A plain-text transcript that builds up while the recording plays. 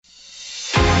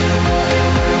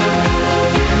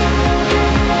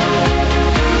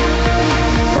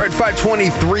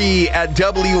523 at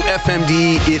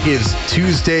WFMD. It is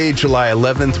Tuesday, July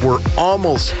 11th. We're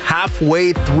almost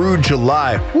halfway through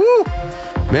July. Woo!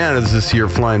 Man, is this year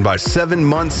flying by. 7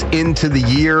 months into the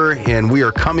year, and we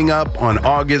are coming up on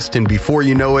August, and before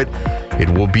you know it, it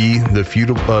will be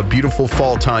the beautiful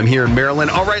fall time here in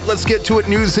Maryland. All right, let's get to it.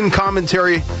 News and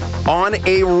commentary on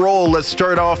a roll. Let's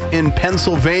start off in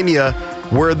Pennsylvania,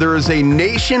 where there is a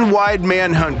nationwide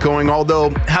manhunt going, although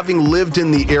having lived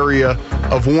in the area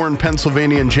of Warren,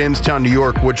 Pennsylvania and Jamestown, New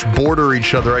York, which border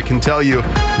each other, I can tell you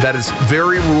that is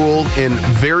very rural and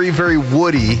very, very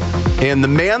woody. And the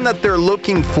man that they're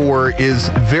looking for is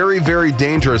very, very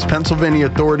dangerous. Pennsylvania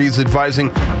authorities advising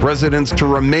residents to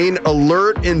remain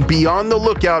alert and be on the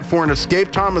lookout for an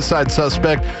escaped homicide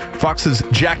suspect. Fox's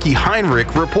Jackie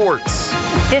Heinrich reports.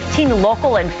 15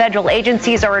 local and federal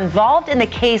agencies are involved in the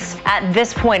case at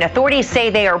this point. Authorities say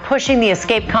they are pushing the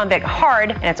escaped convict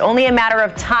hard, and it's only a matter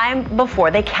of time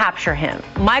before they capture him.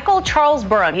 Michael Charles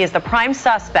Burham, he is the prime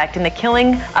suspect in the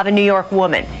killing of a New York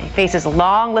woman. He faces a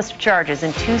long list of charges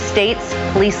in 2 states.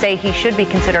 Police say he should be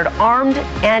considered armed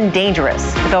and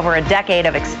dangerous, with over a decade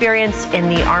of experience in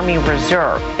the Army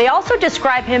Reserve. They also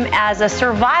describe him as a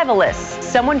survivalist,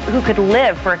 someone who could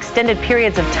live for extended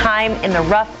periods of time in the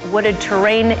rough, wooded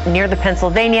terrain near the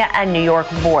Pennsylvania and New York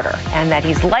border, and that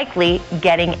he's likely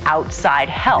getting outside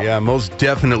help. Yeah, most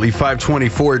definitely.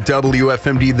 524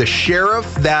 WFMD. The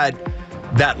sheriff that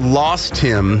lost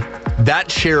him, that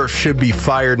sheriff should be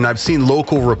fired, and I've seen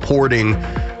local reporting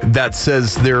that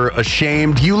says they're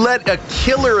ashamed. You let a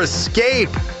killer escape.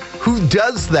 Who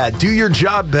does that? Do your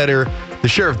job better. The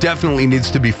sheriff definitely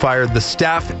needs to be fired. The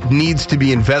staff needs to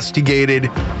be investigated.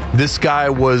 This guy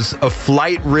was a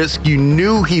flight risk. You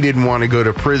knew he didn't want to go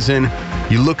to prison.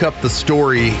 You look up the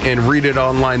story and read it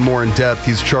online more in depth.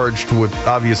 He's charged with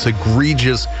obvious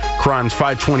egregious crimes.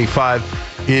 525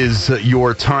 is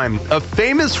your time. A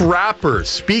famous rapper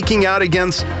speaking out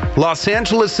against Los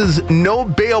Angeles' no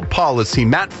bail policy.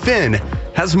 Matt Finn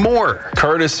has more.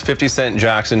 Curtis 50 Cent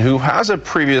Jackson, who has a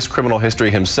previous criminal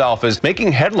history himself, is making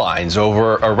headlines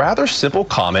over a rather simple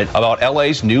comment about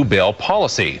LA's new bail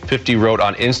policy. 50 wrote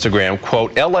on Instagram,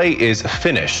 quote, "LA is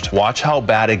finished. Watch how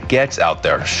bad it gets out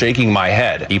there. Shaking my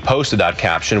head." He posted that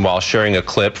caption while sharing a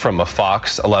clip from a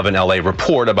Fox 11 LA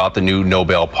report about the new no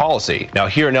bail policy. Now,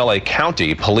 here in LA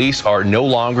County, police are no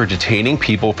longer detaining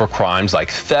people for crimes like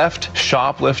theft,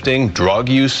 shoplifting, drug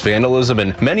use, vandalism,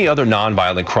 and many other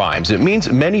nonviolent crimes. It means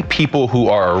many people who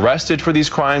are arrested for these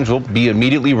crimes will be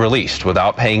immediately released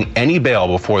without paying any bail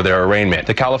before their arraignment.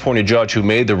 The California judge who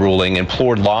made the ruling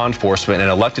implored law enforcement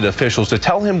and elected officials to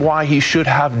tell him why he should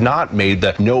have not made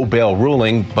the no bail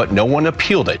ruling, but no one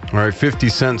appealed it. All right, 50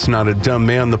 Cent's not a dumb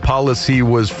man. The policy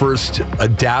was first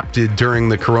adapted during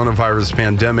the coronavirus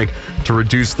pandemic to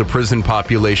reduce the prison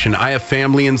population. I have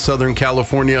family in Southern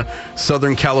California.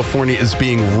 Southern California is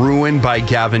being ruined by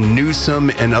Gavin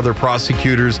Newsom and other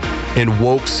prosecutors in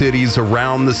woke cities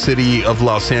around the city of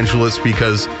Los Angeles,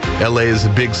 because LA is a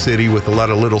big city with a lot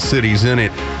of little cities in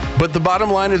it. But the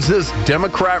bottom line is this: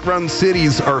 Democrat-run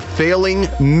cities are failing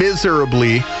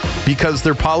miserably because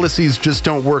their policies just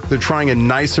don't work. They're trying a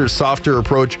nicer, softer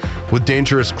approach with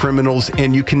dangerous criminals,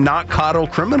 and you cannot coddle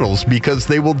criminals because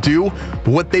they will do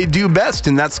what they do best,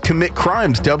 and that's commit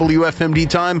crimes. WFMD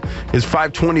time is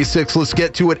 526. Let's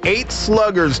get to it. 8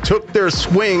 sluggers took their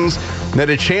swings and had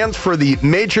a chance for the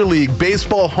Major League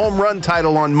Baseball home run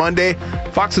title on Monday.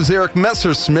 Fox's Eric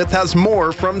Messersmith has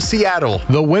more from Seattle.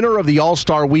 The winner of the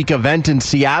All-Star Week event in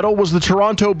Seattle was the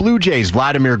Toronto Blue Jays'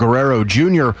 Vladimir Guerrero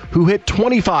Jr., who hit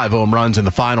 25 home runs in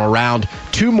the final round,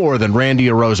 2 more than Randy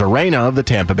Arozarena of the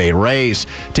Tampa Bay Rays.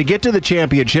 To get to the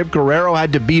championship, Guerrero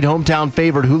had to beat hometown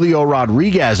favorite Julio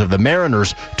Rodriguez of the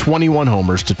Mariners 21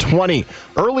 homers to 20.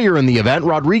 Earlier in the event,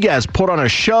 Rodriguez put on a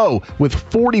show with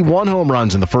 41 home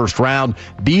runs in the first round,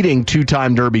 beating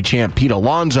 2-time Derby champ Pete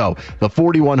Alonso. The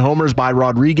 41 homers by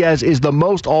Rodriguez is the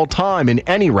most all-time in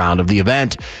any round of the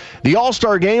event. The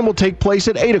All-Star Game will take place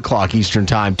at 8 o'clock Eastern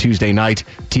Time Tuesday night.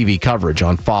 TV coverage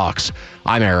on Fox.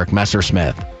 I'm Eric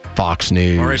Messersmith, Fox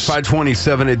News. All right,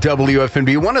 527 at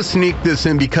WFNB. I want to sneak this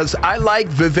in because I like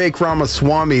Vivek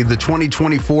Ramaswamy, the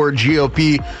 2024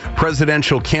 GOP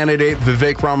presidential candidate.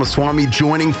 Vivek Ramaswamy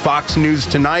joining Fox News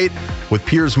tonight with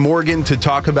Piers Morgan to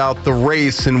talk about the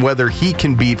race and whether he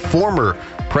can beat former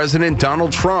President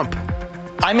Donald Trump.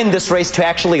 I'm in this race to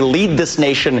actually lead this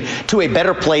nation to a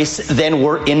better place than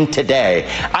we're in today.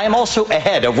 I am also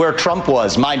ahead of where Trump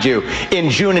was, mind you, in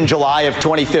June and July of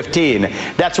 2015.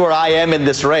 That's where I am in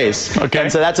this race. Okay.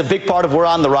 And so that's a big part of we're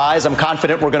on the rise. I'm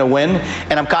confident we're going to win,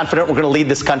 and I'm confident we're going to lead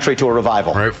this country to a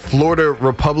revival. All right. Florida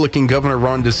Republican Governor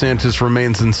Ron DeSantis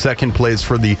remains in second place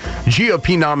for the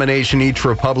GOP nomination. Each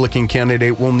Republican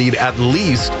candidate will need at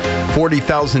least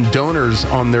 40,000 donors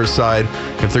on their side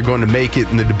if they're going to make it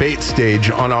in the debate stage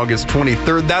on August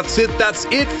 23rd. That's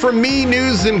it from me.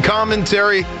 News and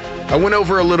commentary. I went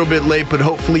over a little bit late, but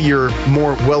hopefully you're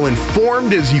more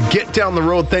well-informed as you get down the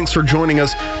road. Thanks for joining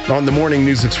us on the Morning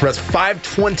News Express,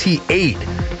 528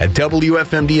 at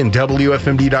WFMD and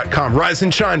WFMD.com. Rise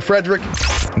and shine, Frederick.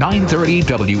 930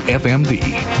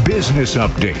 WFMD Business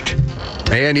Update.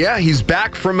 And yeah, he's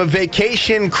back from a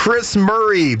vacation. Chris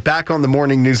Murray back on the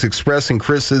Morning News Express. And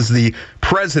Chris is the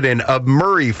president of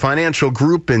Murray Financial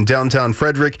Group in downtown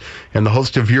Frederick and the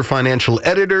host of Your Financial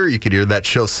Editor. You could hear that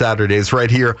show Saturdays right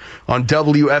here on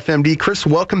WFMD. Chris,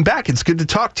 welcome back. It's good to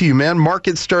talk to you, man.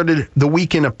 Market started the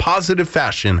week in a positive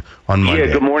fashion on Monday.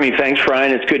 Yeah, good morning. Thanks,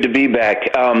 Ryan. It's good to be back.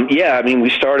 We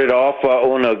started off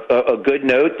on a good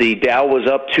note. The Dow was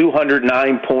up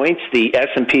 209 points. The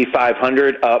S&P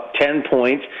 500 up 10 points.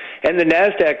 And the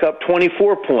NASDAQ up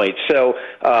 24 points. So,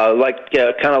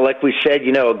 kind of like we said,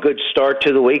 a good start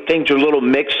to the week. Things are a little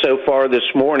mixed so far this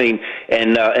morning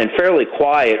and fairly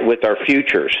quiet with our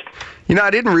futures. I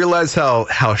didn't realize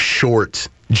how short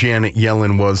Janet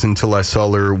Yellen was until I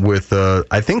saw her with,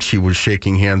 I think she was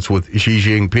shaking hands with Xi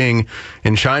Jinping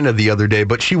in China the other day,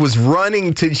 but she was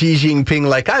running to Xi Jinping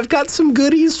like, I've got some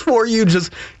goodies for you,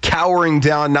 just cowering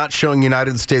down, not showing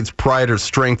United States pride or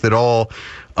strength at all.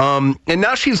 And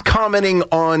now she's commenting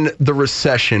on the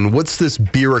recession. What's this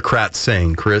bureaucrat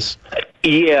saying, Chris?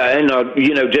 Yeah, and,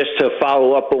 just to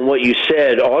follow up on what you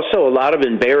said, also a lot of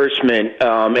embarrassment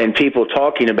and people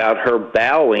talking about her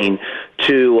bowing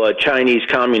to a Chinese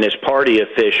Communist Party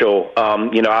official.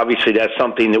 Obviously that's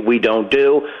something that we don't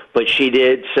do, but she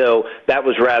did, so that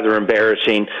was rather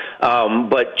embarrassing.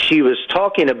 But she was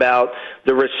talking about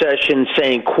the recession,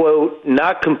 saying, quote,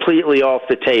 not completely off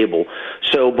the table.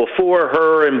 So before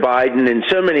her and Biden and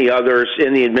so many others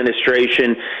in the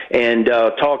administration and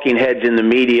talking heads in the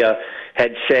media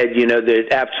had said, that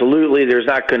absolutely there's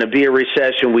not going to be a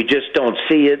recession. We just don't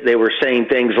see it. They were saying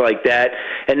things like that.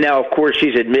 And now, of course,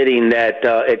 she's admitting that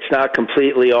it's not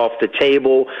completely off the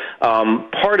table.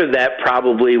 Part of that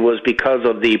probably was because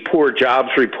of the poor jobs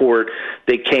report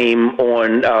that came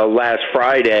on last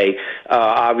Friday.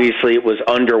 Obviously, it was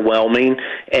underwhelming.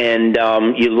 And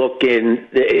you look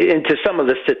into some of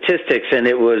the statistics, and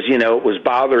it was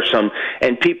bothersome.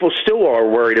 And people still are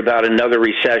worried about another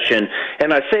recession.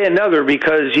 And I say another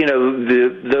because,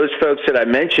 those folks that I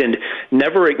mentioned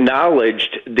never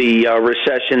acknowledged the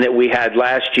recession that we had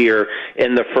last year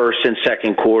in the first and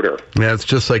second quarter. Yeah, it's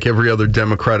just like every other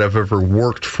Democrat I've ever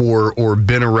worked for or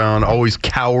been around, always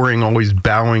cowering, always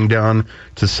bowing down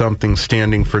to something,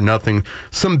 standing for nothing.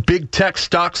 Some big tech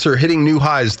stocks are hitting new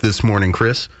highs this morning,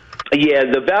 Chris. Yeah,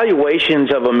 the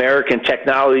valuations of American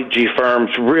technology firms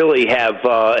really have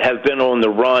been on the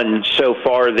run so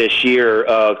far this year,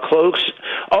 close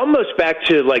almost back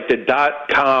to like the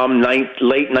 .com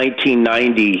late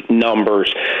 1990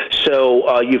 numbers.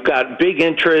 So you've got big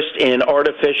interest in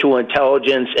artificial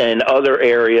intelligence and other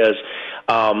areas.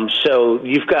 So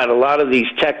you've got a lot of these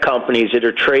tech companies that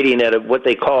are trading at what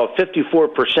they call a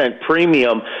 54%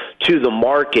 premium to the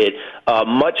market,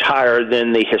 much higher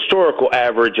than the historical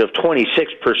average of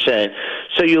 26%.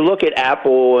 So you look at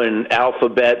Apple and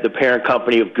Alphabet, the parent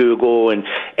company of Google, and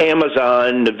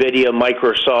Amazon, NVIDIA,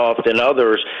 Microsoft, and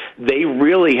others, they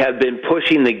really have been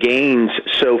pushing the gains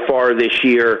so far this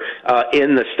year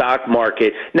in the stock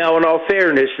market. Now, in all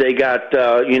fairness, they got,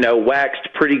 waxed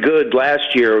pretty good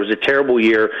last year. It was a terrible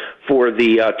year for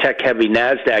the tech-heavy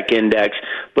NASDAQ index,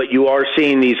 but you are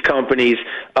seeing these companies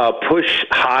push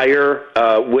higher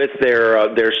with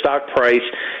their stock price.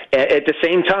 At the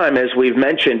same time, as we've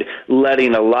mentioned,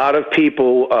 letting a lot of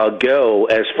people go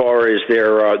as far as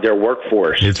their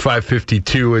workforce. It's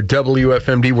 5:52 at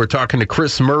WFMD. We're talking to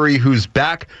Chris Murray, who's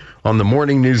back on the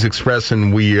Morning News Express,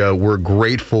 and we're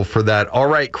grateful for that. All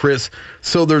right, Chris,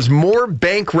 so there's more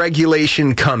bank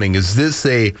regulation coming. Is this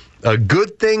a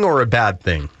good thing or a bad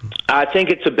thing? I think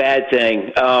it's a bad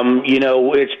thing.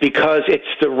 It's because it's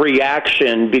the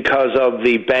reaction because of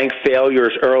the bank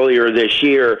failures earlier this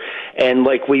year. And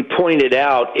like we pointed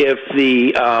out, if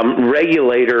the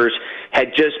regulators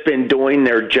had just been doing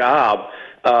their job,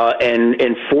 and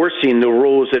enforcing the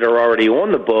rules that are already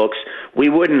on the books, we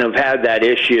wouldn't have had that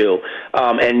issue.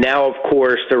 And now, of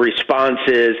course, the response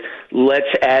is, let's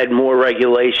add more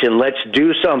regulation. Let's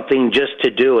do something just to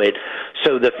do it.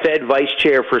 So the Fed Vice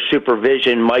Chair for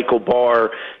Supervision, Michael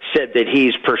Barr, said that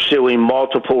he's pursuing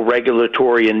multiple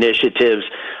regulatory initiatives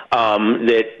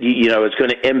that, is going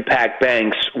to impact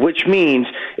banks, which means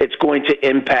it's going to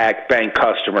impact bank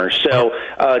customers. So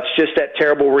it's just that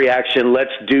terrible reaction.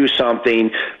 Let's do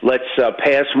something. Let's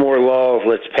pass more laws.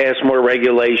 Let's pass more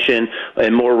regulation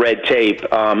and more red tape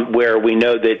where we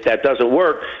know that doesn't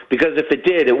work, because if it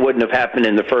did, it wouldn't have happened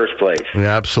in the first place.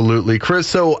 Yeah, absolutely. Chris,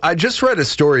 so I just read a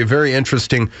story, very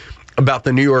interesting, about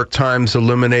the New York Times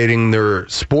eliminating their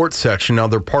sports section. Now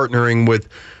they're partnering with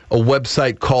a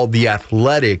website called The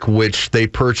Athletic, which they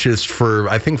purchased for,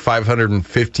 I think,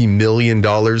 $550 million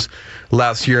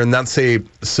last year, and that's a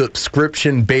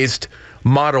subscription-based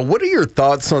model. What are your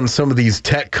thoughts on some of these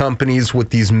tech companies with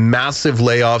these massive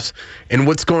layoffs and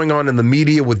what's going on in the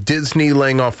media with Disney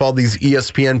laying off all these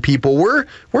ESPN people? We're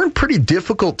in pretty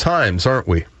difficult times, aren't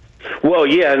we? Well,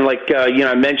 yeah, and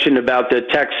I mentioned about the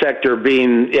tech sector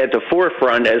being at the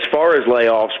forefront as far as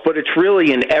layoffs, but it's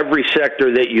really in every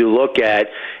sector that you look at,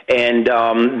 and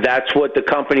that's what the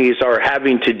companies are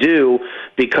having to do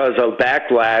because of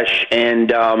backlash, and,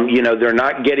 they're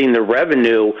not getting the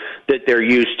revenue that they're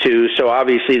used to. So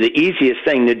obviously the easiest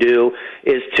thing to do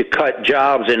is to cut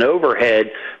jobs and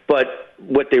overhead, but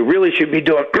what they really should be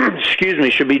doing,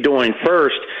 should be doing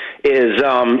first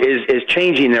is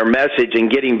changing their message and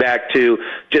getting back to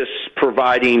just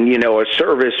providing, a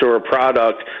service or a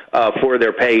product for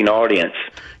their paying audience.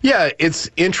 Yeah, it's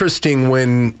interesting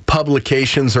when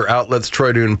publications or outlets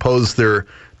try to impose their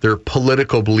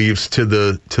political beliefs to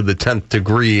the 10th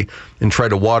degree and try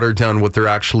to water down what they're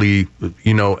actually,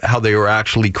 how they were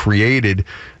actually created.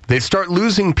 They start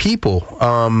losing people,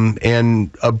 and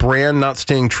a brand not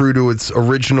staying true to its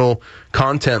original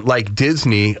content, like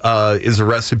Disney, is a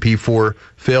recipe for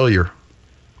failure.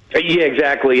 Yeah,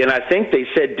 exactly. And I think they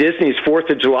said Disney's 4th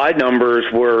of July numbers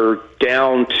were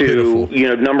down to,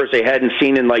 numbers they hadn't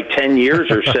seen in like 10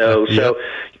 years or so. Yep. So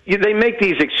they make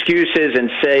these excuses and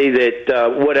say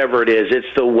that whatever it is, it's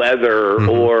the weather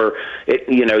or,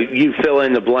 you fill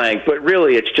in the blank. But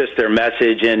really, it's just their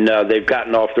message, and they've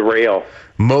gotten off the rail.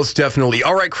 Most definitely.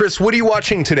 All right, Chris, what are you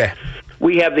watching today?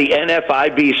 We have the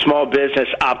NFIB Small Business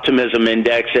Optimism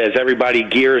Index as everybody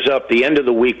gears up. The end of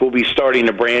the week, we'll be starting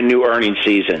a brand new earnings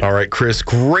season. All right, Chris,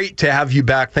 great to have you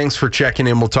back. Thanks for checking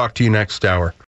in. We'll talk to you next hour.